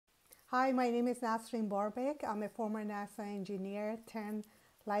Hi, my name is Nasrin. I'm a former NASA engineer, turned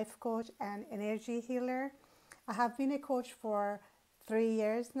life coach and energy healer. I have been a coach for 3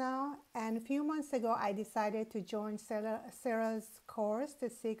 years now, and a few months ago I decided to join Sarah's course, the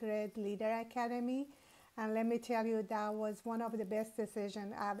Secret Leader Academy. And let me tell you, that was one of the best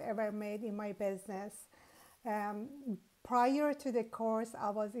decisions I've ever made in my business. Um, Prior to the course,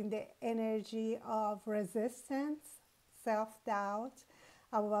 I was in the energy of resistance, self doubt.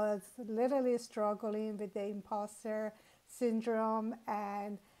 I was literally struggling with the imposter syndrome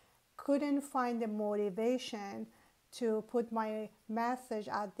and couldn't find the motivation to put my message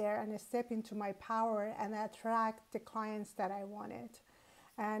out there and step into my power and attract the clients that I wanted.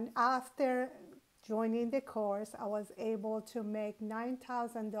 And after joining the course, I was able to make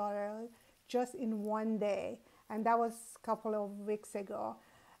 $9,000 just in one day. And that was a couple of weeks ago.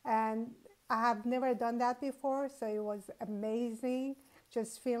 And I have never done that before, so it was amazing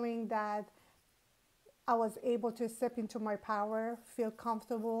just feeling that I was able to step into my power, feel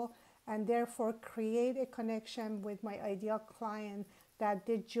comfortable, and therefore create a connection with my ideal client that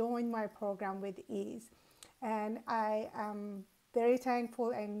they join my program with ease. And I am very thankful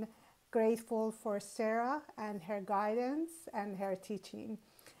and grateful for Sarah and her guidance and her teaching.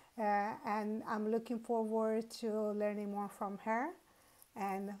 And I'm looking forward to learning more from her.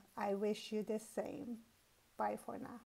 And I wish you the same. Bye for now.